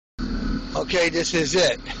Okay, this is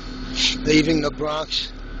it. Leaving the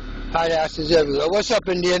Bronx. Hot asses everywhere. What's up,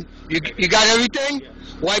 Indian? You got everything? Yes.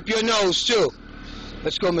 Wipe your nose, too.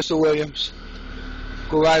 Let's go, Mr. Williams.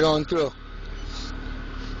 Go right on through.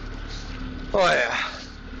 Oh, yeah.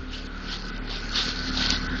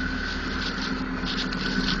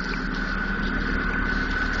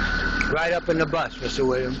 Right up in the bus, Mr.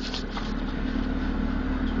 Williams.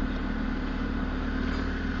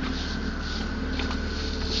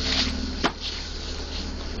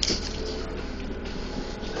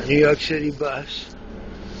 New York City bus.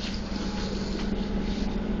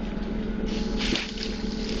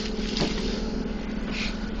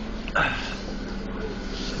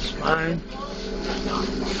 That's mine.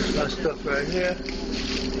 My stuff right here.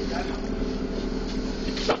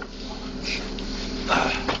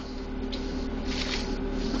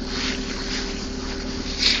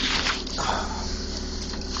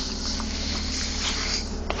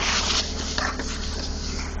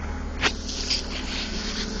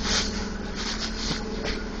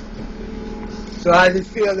 So how does it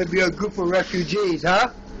feel to be a group of refugees, huh?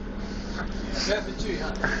 Refugee,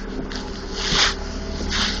 huh?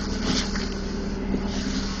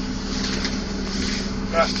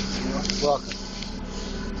 Welcome.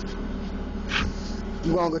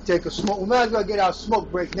 You want to go take a smoke? We might as well get our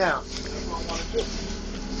smoke break now. That's what I want to do.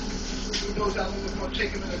 Who knows how long it's going to take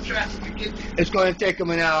him in the traffic to get there? It's going to take them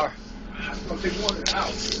an hour. It's going to take more than an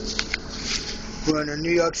hour. We're in a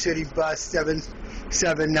New York City bus,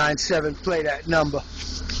 7797. Play that number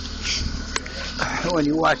when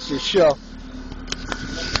you watch this show.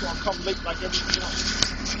 It's going to come late like everything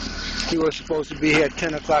else. He was supposed to be here at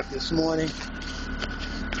 10 o'clock this morning.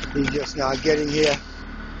 He's just now getting here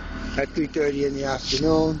at 3:30 in the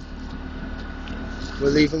afternoon. We're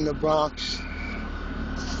leaving the Bronx.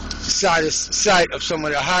 Sight of some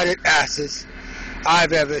of the hottest asses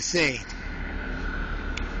I've ever seen.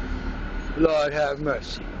 Lord have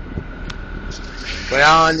mercy. But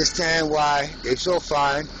I don't understand why they're so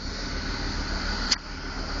fine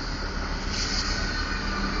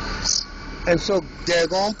and so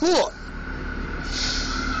daggone poor.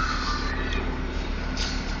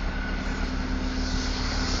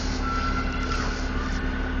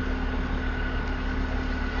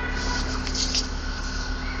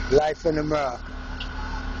 Life in America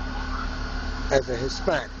as a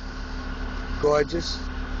Hispanic. Gorgeous.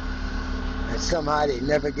 And somehow they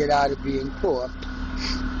never get out of being poor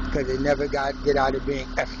because they never get out of being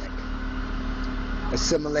ethnic.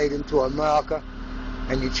 Assimilate into America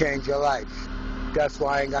and you change your life. That's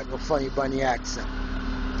why I ain't got no funny bunny accent.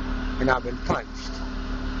 And I've been punched.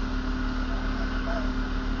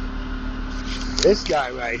 This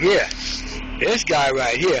guy right here.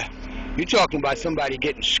 You're talking about somebody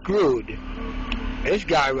getting screwed. This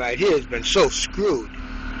guy right here has been so screwed.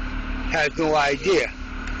 Has no idea.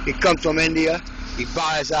 He comes from India. He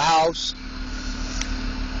buys a house.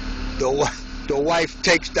 The wife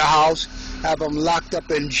takes the house, have him locked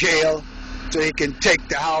up in jail so he can take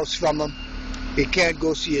the house from him. He can't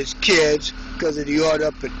go see his kids because of the order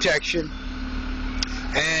of protection.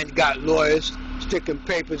 And got lawyers sticking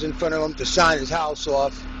papers in front of him to sign his house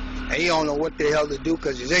off. And he don't know what the hell to do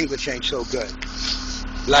because his English ain't so good.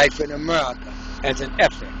 Life in America as an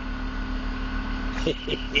ethnic.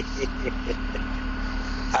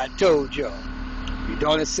 I told y'all, you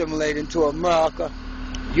don't assimilate into America,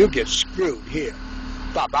 you get screwed here.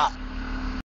 Bye-bye.